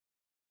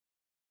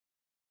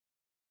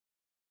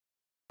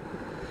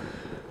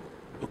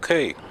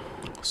Okay,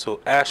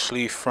 so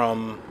Ashley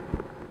from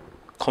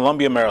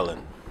Columbia,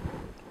 Maryland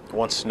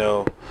wants to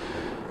know,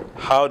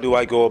 how do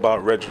I go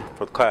about registering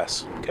for the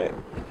class? Okay,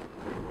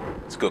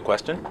 it's a good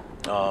question.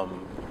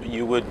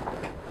 You would,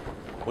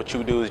 what you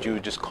would do is you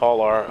would just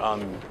call our,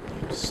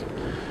 just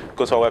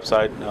go to our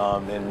website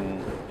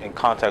and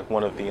contact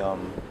one of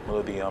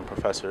the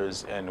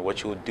professors. And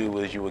what you would do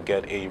is you would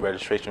get a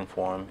registration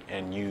form,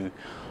 and you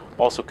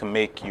also can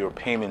make your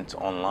payments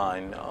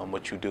online.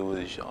 What you do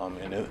is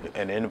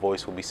an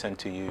invoice will be sent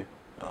to you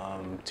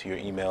to your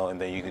email, and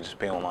then you can just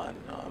pay online.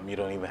 You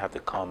don't even have to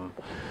come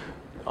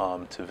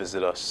to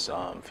visit us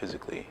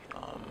physically.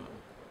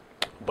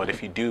 But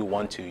if you do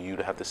want to, you'd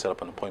have to set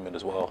up an appointment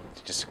as well,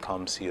 just to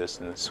come see us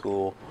in the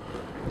school.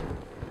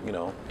 You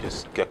know,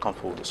 just get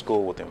comfortable with the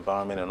school, with the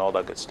environment, and all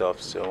that good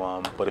stuff.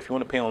 So, but if you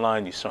want to pay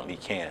online, you certainly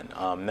can.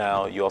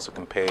 Now, you also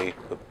can pay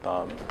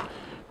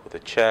with a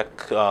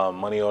check,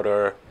 money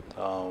order,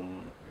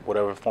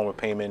 whatever form of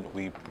payment.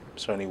 We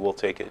certainly will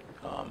take it.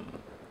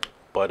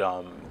 But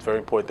it's very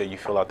important that you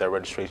fill out that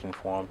registration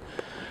form.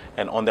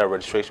 And on that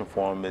registration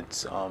form,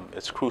 it's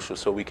crucial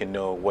so we can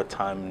know what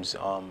times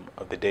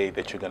of the day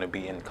that you're going to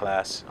be in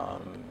class.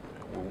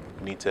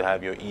 We need to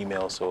have your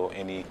email, so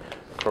any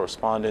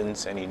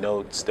correspondence, any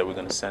notes that we're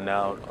going to send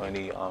out, or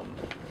any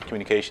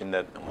communication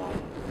that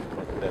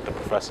the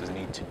professors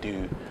need to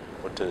do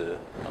or to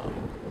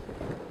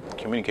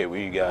communicate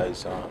with you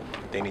guys,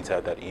 they need to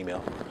have that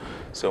email.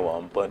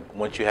 So, but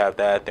once you have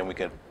that, then we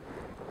can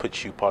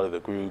put you part of the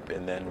group,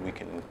 and then we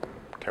can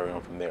carry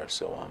on from there.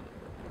 So,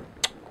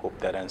 hope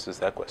that answers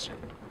that question.